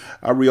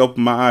 I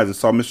reopened my eyes and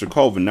saw Mr.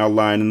 Colvin now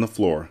lying in the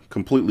floor,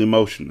 completely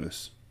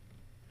motionless.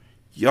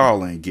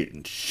 "Y'all ain't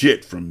getting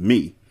shit from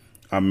me,"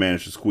 I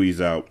managed to squeeze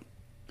out.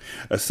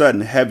 A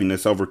sudden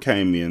heaviness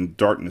overcame me and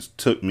darkness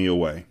took me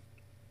away.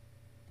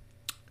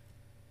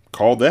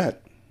 Call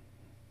that.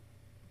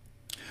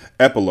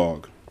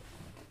 Epilogue.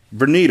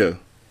 Vernita.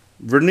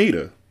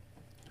 Vernita.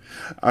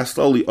 I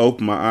slowly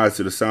opened my eyes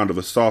to the sound of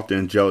a soft,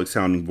 angelic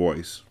sounding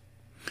voice.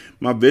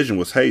 My vision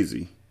was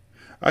hazy.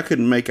 I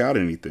couldn't make out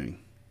anything.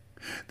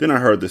 Then I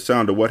heard the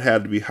sound of what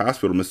had to be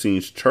hospital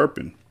machines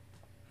chirping.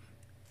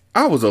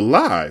 I was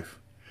alive.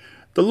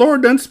 The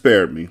Lord done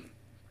spared me.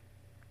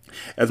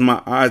 As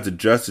my eyes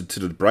adjusted to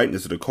the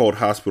brightness of the cold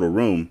hospital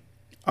room,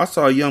 I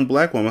saw a young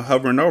black woman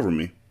hovering over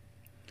me.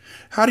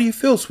 "How do you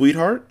feel,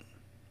 sweetheart?"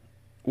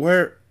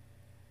 Where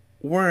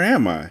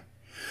am I?"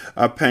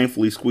 I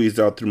painfully squeezed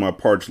out through my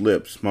parched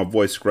lips, my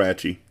voice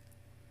scratchy.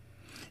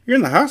 "You're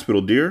in the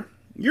hospital, dear.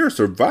 You're a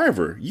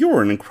survivor.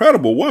 You're an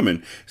incredible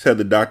woman," said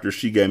the doctor as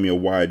she gave me a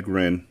wide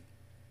grin.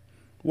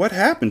 "What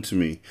happened to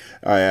me?"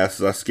 I asked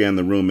as I scanned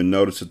the room and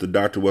noticed that the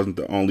doctor wasn't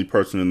the only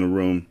person in the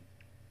room.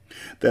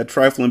 That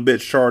trifling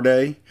bitch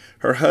Sade,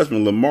 her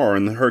husband Lamar,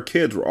 and her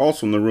kids were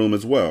also in the room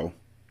as well.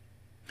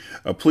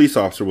 A police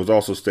officer was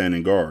also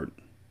standing guard.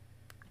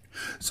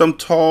 Some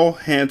tall,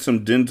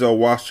 handsome Denzel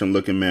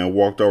Washington-looking man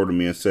walked over to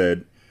me and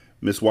said,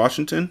 "Miss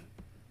Washington,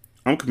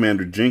 I'm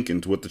Commander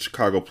Jenkins with the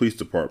Chicago Police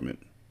Department.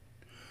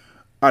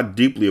 I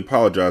deeply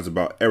apologize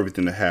about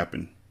everything that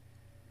happened.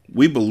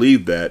 We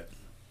believe that..."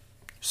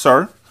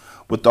 "Sir,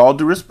 with all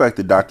due respect,"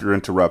 the doctor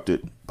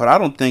interrupted, "but I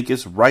don't think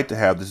it's right to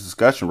have this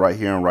discussion right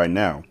here and right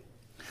now.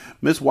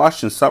 Miss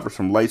Washington suffers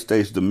from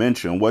late-stage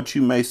dementia, and what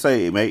you may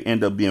say may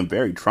end up being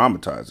very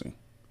traumatizing.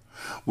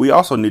 We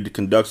also need to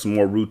conduct some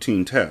more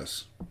routine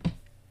tests."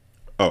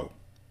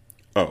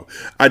 Oh,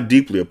 I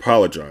deeply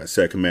apologize,"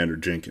 said Commander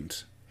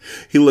Jenkins.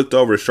 He looked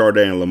over at Sade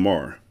and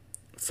Lamar.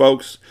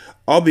 "Folks,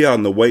 I'll be out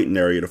in the waiting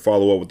area to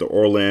follow up with the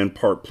Orland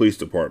Park Police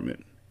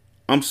Department.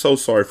 I'm so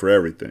sorry for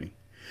everything."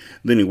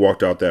 Then he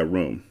walked out that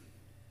room.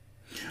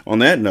 "On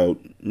that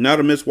note, now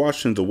that Miss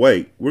Washington's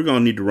awake, we're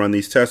going to need to run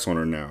these tests on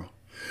her now.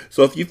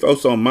 So if you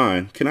folks don't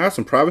mind, can I have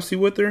some privacy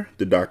with her?"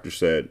 the doctor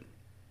said.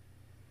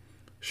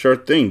 "Sure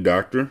thing,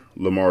 doctor,"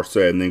 Lamar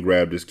said, and then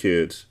grabbed his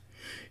kids.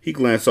 He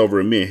glanced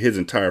over at me and his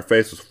entire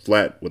face was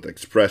flat with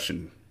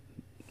expression.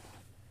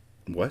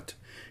 What?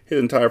 His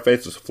entire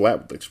face was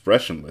flat with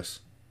expressionless.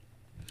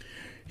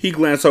 He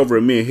glanced over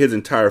at me and his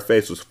entire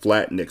face was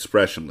flat and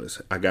expressionless.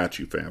 I got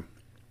you, fam.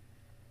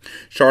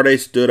 Sade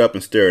stood up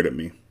and stared at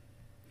me.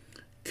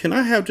 "Can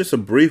I have just a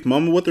brief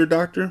moment with her,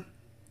 doctor?"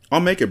 "I'll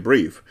make it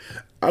brief.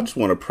 I just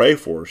want to pray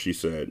for her," she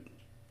said.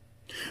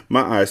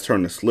 My eyes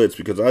turned to slits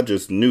because I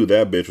just knew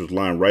that bitch was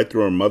lying right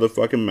through her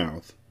motherfucking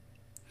mouth.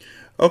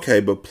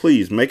 "Okay, but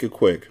please make it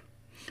quick.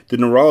 The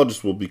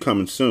neurologist will be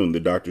coming soon," the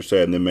doctor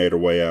said, and then made her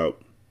way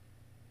out.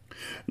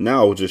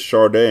 Now it was just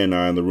Sade and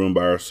I in the room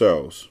by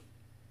ourselves.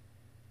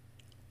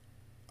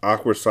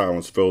 Awkward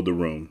silence filled the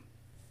room.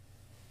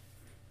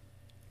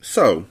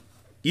 "So,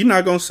 you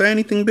not gonna say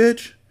anything,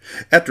 bitch?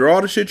 After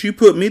all the shit you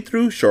put me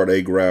through?"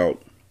 Sade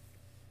growled.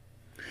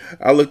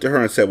 I looked at her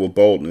and said with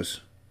boldness,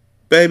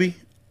 "Baby,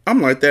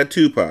 I'm like that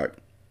Tupac.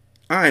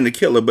 I ain't a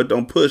killer, but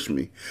don't push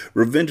me.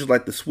 Revenge is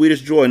like the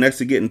sweetest joy next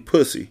to getting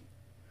pussy.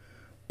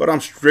 But I'm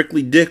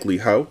strictly dickly,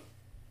 ho."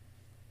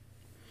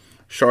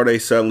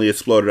 Sade suddenly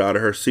exploded out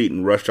of her seat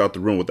and rushed out the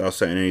room without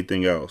saying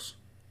anything else.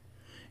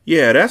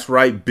 "Yeah, that's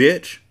right,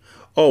 bitch.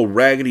 Oh,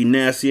 raggedy,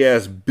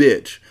 nasty-ass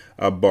bitch,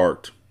 I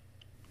barked.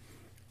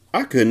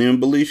 I couldn't even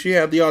believe she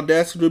had the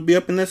audacity to be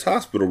up in this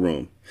hospital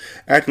room,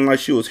 acting like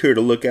she was here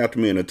to look after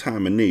me in a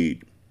time of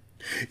need.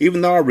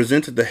 Even though I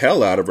resented the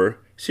hell out of her,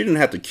 she didn't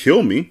have to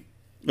kill me,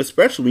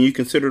 especially when you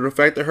consider the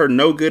fact that her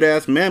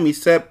no-good-ass mammy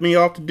set me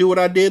off to do what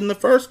I did in the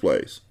first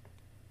place.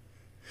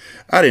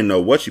 I didn't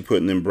know what she put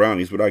in them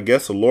brownies, but I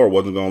guess the Lord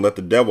wasn't going to let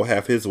the devil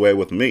have his way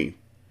with me.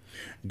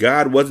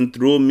 God wasn't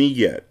through with me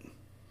yet.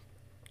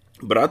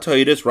 But I'll tell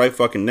you this right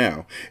fucking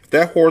now. If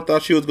that whore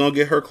thought she was going to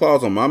get her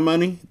claws on my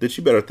money, then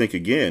she better think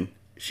again.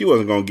 She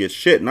wasn't going to get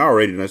shit, and I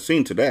already done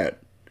seen to that.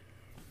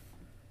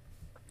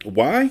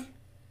 Why?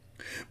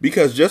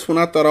 Because just when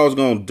I thought I was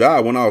going to die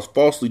when I was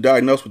falsely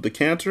diagnosed with the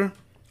cancer,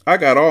 I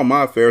got all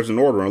my affairs in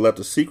order and left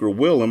a secret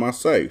will in my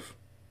safe.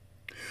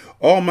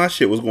 All my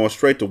shit was going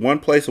straight to one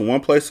place and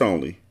one place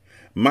only.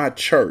 My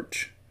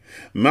church.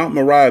 Mount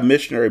Moriah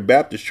Missionary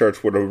Baptist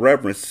Church, where the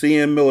Reverend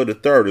C.M. Miller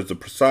III is the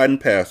presiding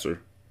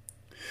pastor.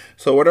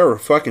 So whatever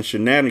fucking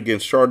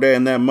shenanigans Sharday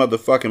and that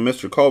motherfucking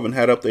Mr. Colvin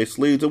had up their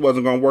sleeves, it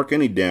wasn't going to work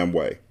any damn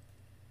way.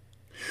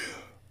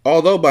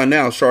 Although by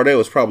now Sharday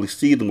was probably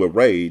seething with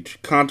rage,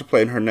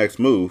 contemplating her next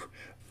move,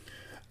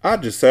 I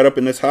just sat up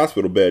in this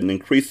hospital bed and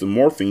increased the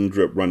morphine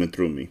drip running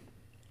through me.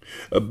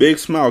 A big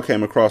smile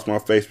came across my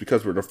face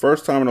because for the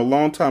first time in a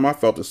long time I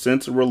felt a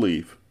sense of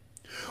relief.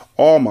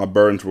 All my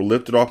burdens were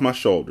lifted off my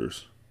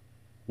shoulders.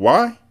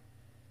 Why?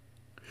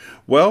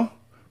 Well,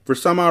 for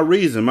some odd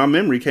reason, my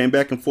memory came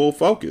back in full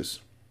focus.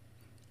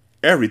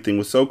 Everything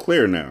was so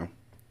clear now.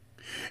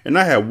 And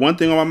I had one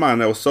thing on my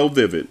mind that was so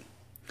vivid.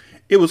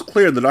 It was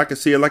clear that I could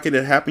see it like it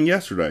had happened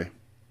yesterday.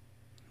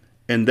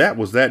 And that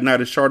was that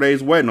night at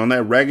Sarday's wedding on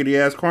that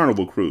raggedy-ass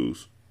Carnival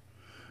cruise.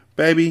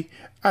 Baby,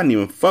 I didn't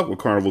even fuck with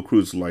Carnival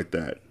cruises like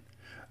that.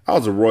 I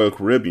was a Royal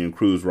Caribbean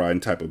cruise riding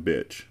type of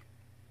bitch.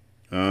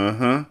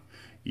 Uh-huh.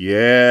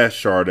 Yeah,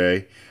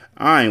 Sharday.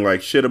 I ain't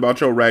like shit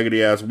about your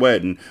raggedy-ass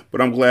wedding,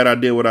 but I'm glad I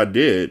did what I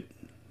did.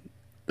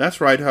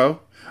 That's right,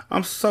 ho.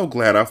 I'm so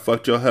glad I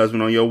fucked your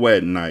husband on your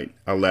wedding night,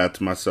 I laughed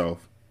to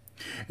myself.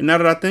 And now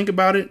that I think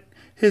about it,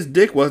 his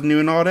dick wasn't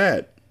even all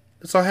that.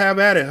 So have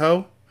at it,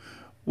 ho.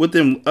 With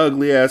them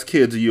ugly-ass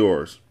kids of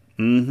yours.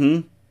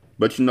 Mm-hmm.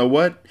 But you know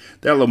what?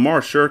 That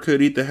Lamar sure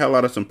could eat the hell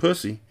out of some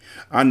pussy.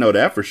 I know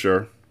that for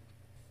sure.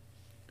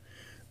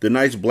 The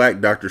nice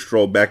black doctor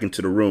strolled back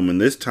into the room, and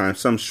this time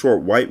some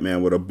short white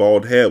man with a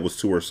bald head was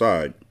to her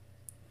side.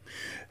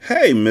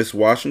 Hey, Miss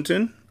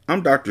Washington.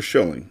 I'm Dr.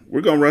 Schilling.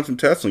 We're going to run some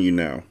tests on you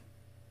now.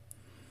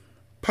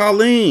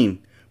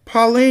 Pauline!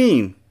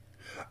 Pauline!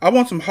 I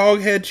want some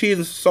hog head cheese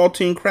and some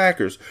saltine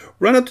crackers.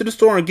 Run up to the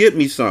store and get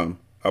me some,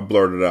 I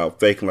blurted out,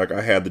 faking like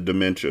I had the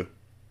dementia.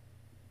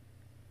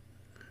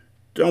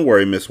 Don't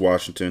worry, Miss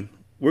Washington.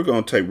 We're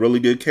going to take really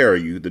good care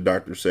of you, the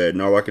doctor said,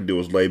 and all I could do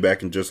was lay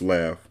back and just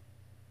laugh.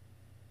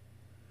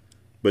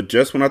 But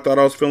just when I thought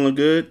I was feeling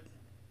good,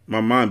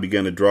 my mind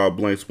began to draw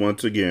blanks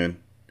once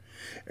again.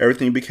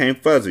 Everything became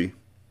fuzzy.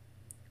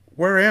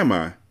 Where am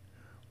I?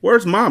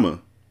 Where's Mama?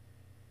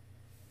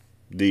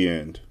 The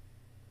end.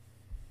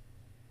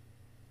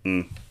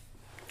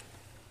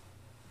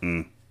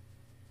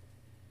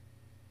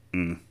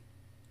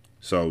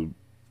 So,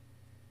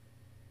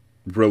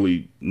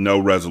 really, no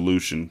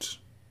resolutions.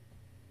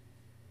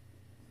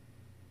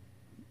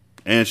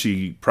 And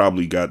she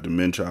probably got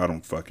dementia. I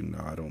don't fucking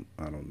know. I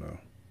don't know.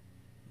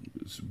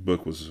 This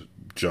book was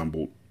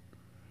jumbled.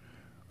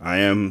 I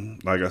am,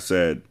 like I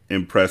said,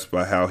 impressed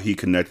by how he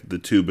connected the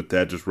two, but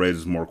that just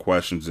raises more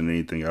questions than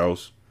anything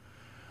else.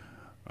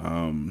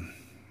 I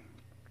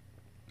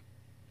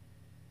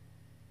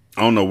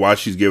don't know why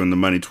she's giving the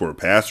money to her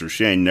pastor.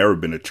 She ain't never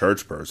been a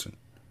church person.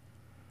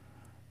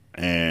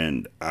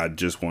 And I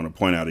just want to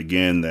point out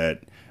again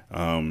that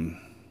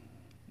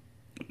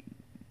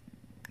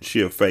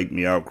she a fake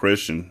me out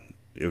Christian,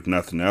 if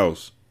nothing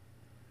else.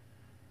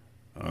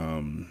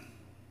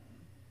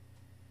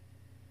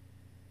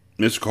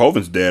 Mr.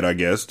 Colvin's dead, I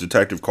guess.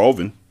 Detective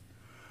Colvin.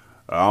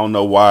 I don't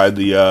know why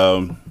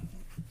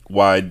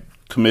why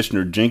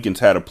Commissioner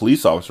Jenkins had a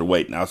police officer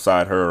waiting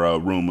outside her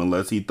room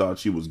unless he thought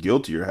she was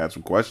guilty or had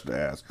some questions to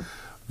ask.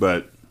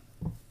 But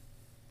I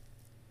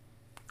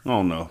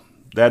don't know.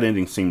 That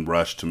ending seemed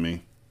rushed to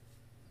me.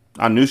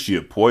 I knew she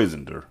had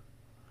poisoned her.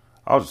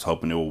 I was just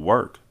hoping it would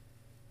work.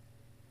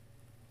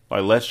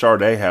 Like, let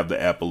Sharday have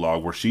the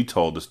epilogue where she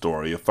told the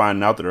story of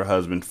finding out that her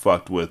husband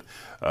fucked with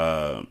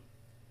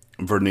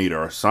Vernita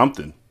or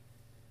something.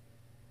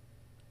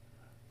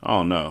 I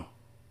don't know.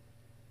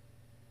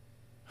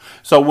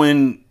 So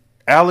when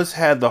Alice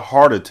had the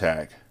heart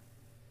attack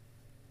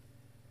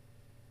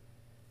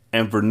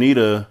and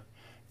Vernita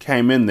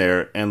came in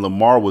there and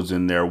Lamar was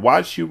in there,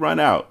 why'd she run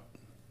out?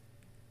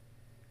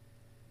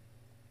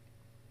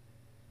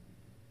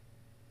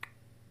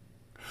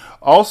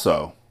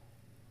 Also,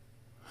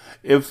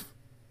 if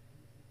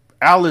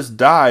Alice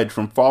died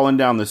from falling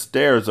down the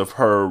stairs of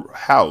her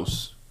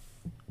house,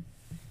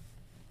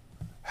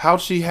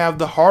 how'd she have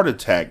the heart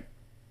attack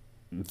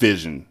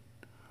vision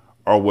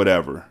or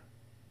whatever?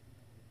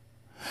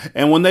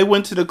 And when they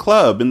went to the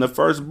club in the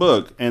first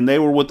book and they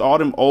were with all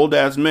them old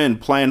ass men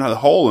playing a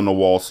hole in the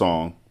wall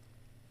song,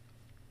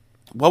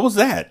 what was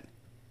that?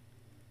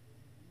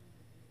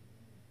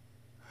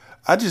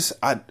 I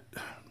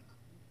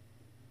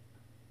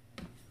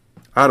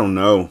don't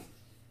know.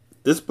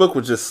 This book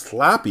was just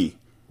sloppy.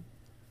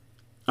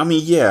 I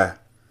mean, yeah,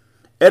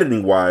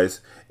 editing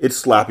wise, it's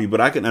sloppy,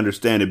 but I can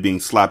understand it being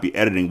sloppy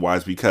editing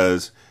wise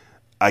because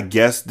I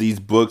guess these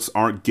books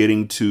aren't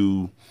getting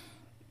to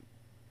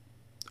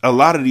a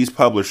lot of these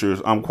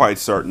publishers. I'm quite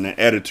certain that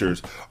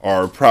editors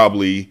are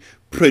probably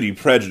pretty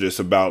prejudiced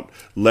about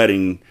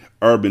letting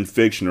urban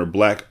fiction or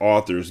black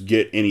authors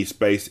get any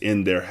space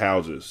in their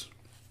houses.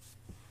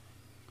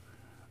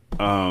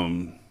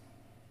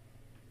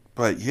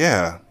 But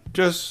yeah,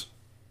 just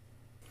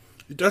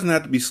it doesn't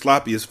have to be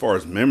sloppy as far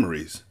as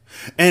memories.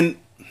 And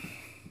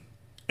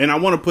I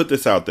want to put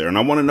this out there and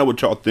I want to know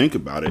what y'all think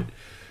about it.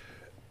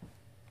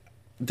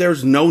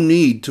 There's no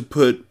need to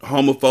put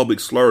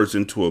homophobic slurs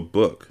into a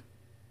book.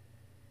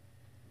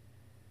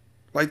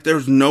 Like,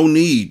 there's no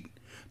need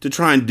to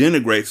try and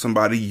denigrate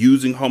somebody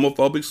using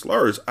homophobic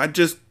slurs. I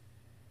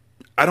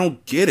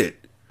don't get it.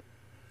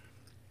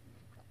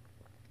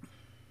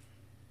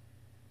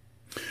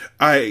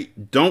 I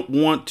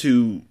want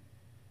to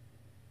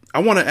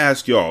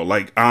ask y'all,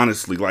 like,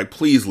 honestly, like,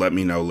 please let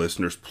me know,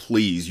 listeners,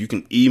 please. You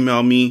can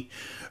email me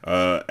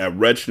at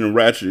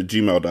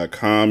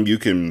wretchedandratchet@gmail.com. You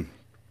can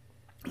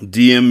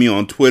DM me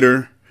on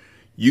Twitter.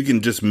 You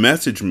can just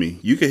message me.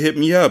 You can hit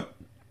me up.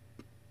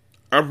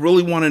 I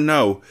really want to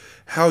know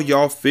how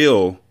y'all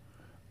feel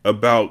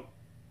about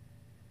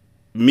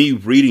me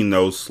reading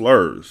those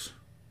slurs.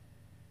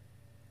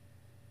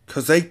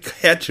 Because they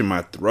catch in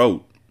my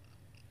throat.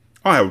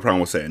 I don't have a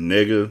problem with saying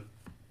nigga.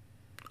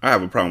 I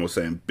have a problem with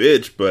saying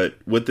bitch, but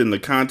within the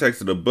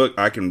context of the book,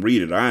 I can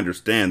read it. I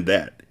understand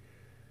that.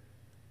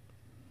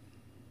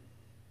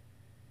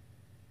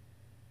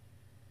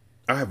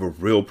 I have a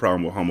real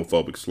problem with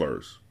homophobic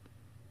slurs.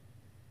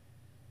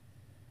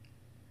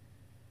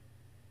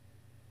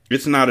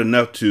 It's not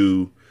enough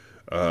to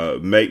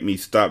make me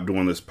stop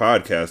doing this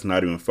podcast,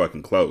 not even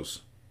fucking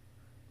close.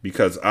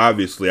 Because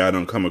obviously I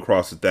don't come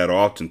across it that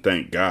often,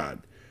 thank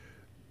God.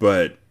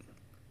 But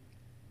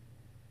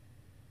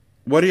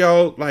what do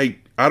y'all, like,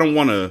 I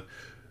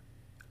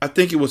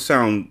think it would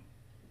sound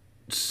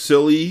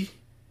silly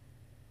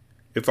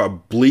if I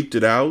bleeped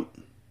it out.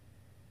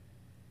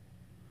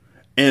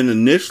 And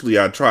initially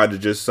I tried to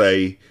just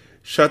say,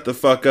 shut the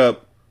fuck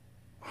up,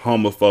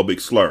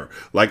 homophobic slur.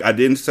 Like, I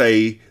didn't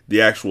say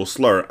the actual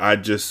slur. I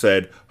just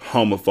said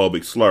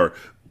homophobic slur.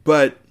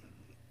 But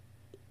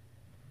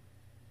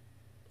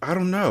I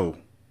don't know.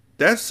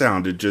 That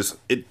sounded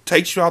it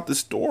takes you out the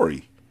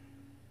story.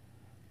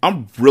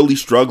 I'm really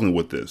struggling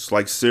with this.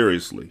 Like,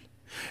 seriously.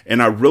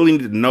 And I really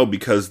need to know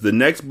because the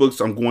next books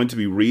I'm going to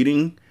be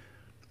reading.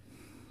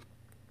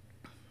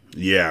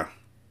 Yeah.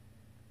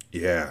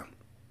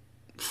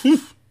 Whew.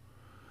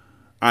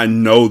 I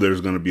know there's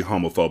going to be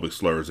homophobic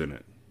slurs in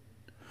it.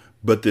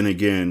 But then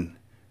again,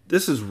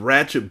 this is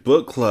Ratchet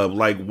Book Club.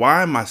 Like,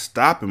 why am I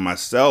stopping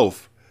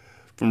myself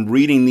from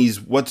reading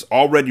what's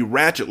already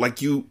ratchet? Like,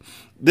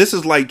 this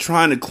is like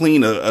trying to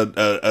clean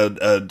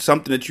a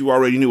something that you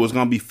already knew was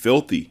going to be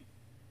filthy.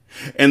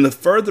 And the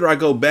further I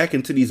go back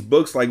into these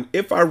books, like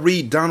if I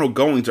read Donald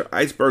Goings or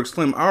Iceberg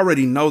Slim, I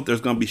already know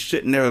there's going to be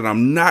shit in there that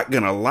I'm not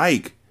going to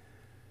like.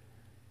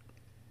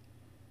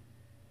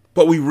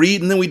 But we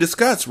read and then we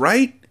discuss,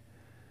 right?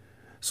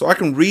 So I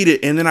can read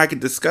it and then I can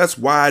discuss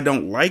why I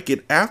don't like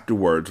it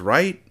afterwards,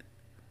 right?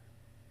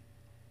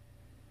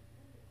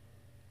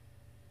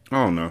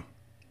 I don't know.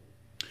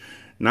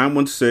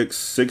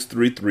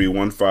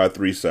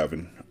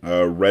 916-633-1537.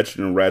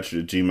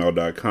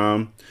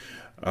 Wretchedandratchet@gmail.com.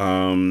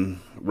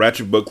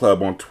 Ratchet Book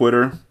Club on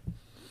Twitter.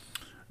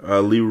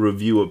 Leave a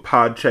review at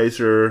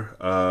Podchaser,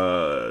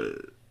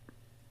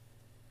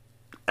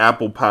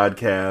 Apple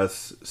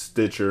Podcasts,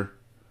 Stitcher.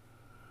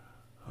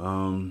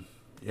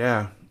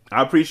 Yeah,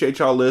 I appreciate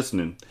y'all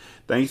listening.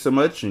 Thank you so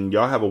much, and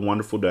y'all have a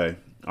wonderful day.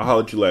 I'll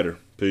holler at you later.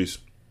 Peace.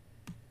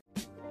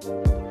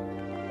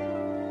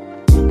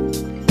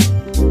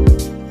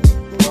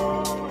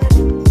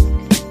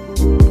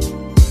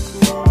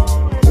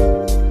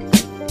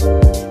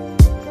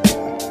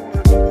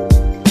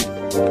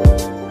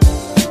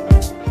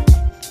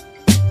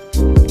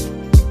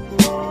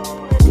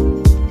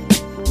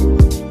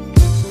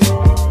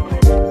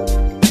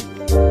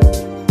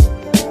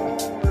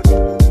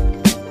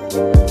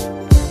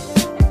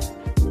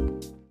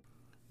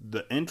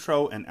 The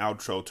intro and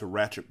outro to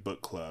Ratchet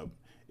Book Club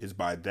is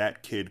by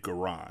That Kid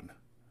Garan,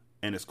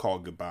 and it's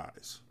called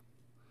Goodbyes.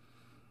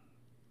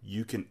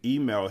 You can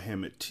email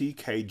him at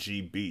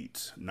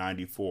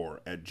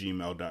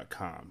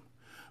tkgbeats94@gmail.com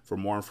for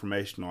more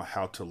information on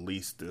how to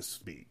lease this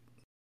beat.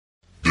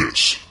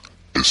 This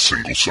is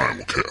Single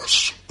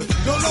Simulcast.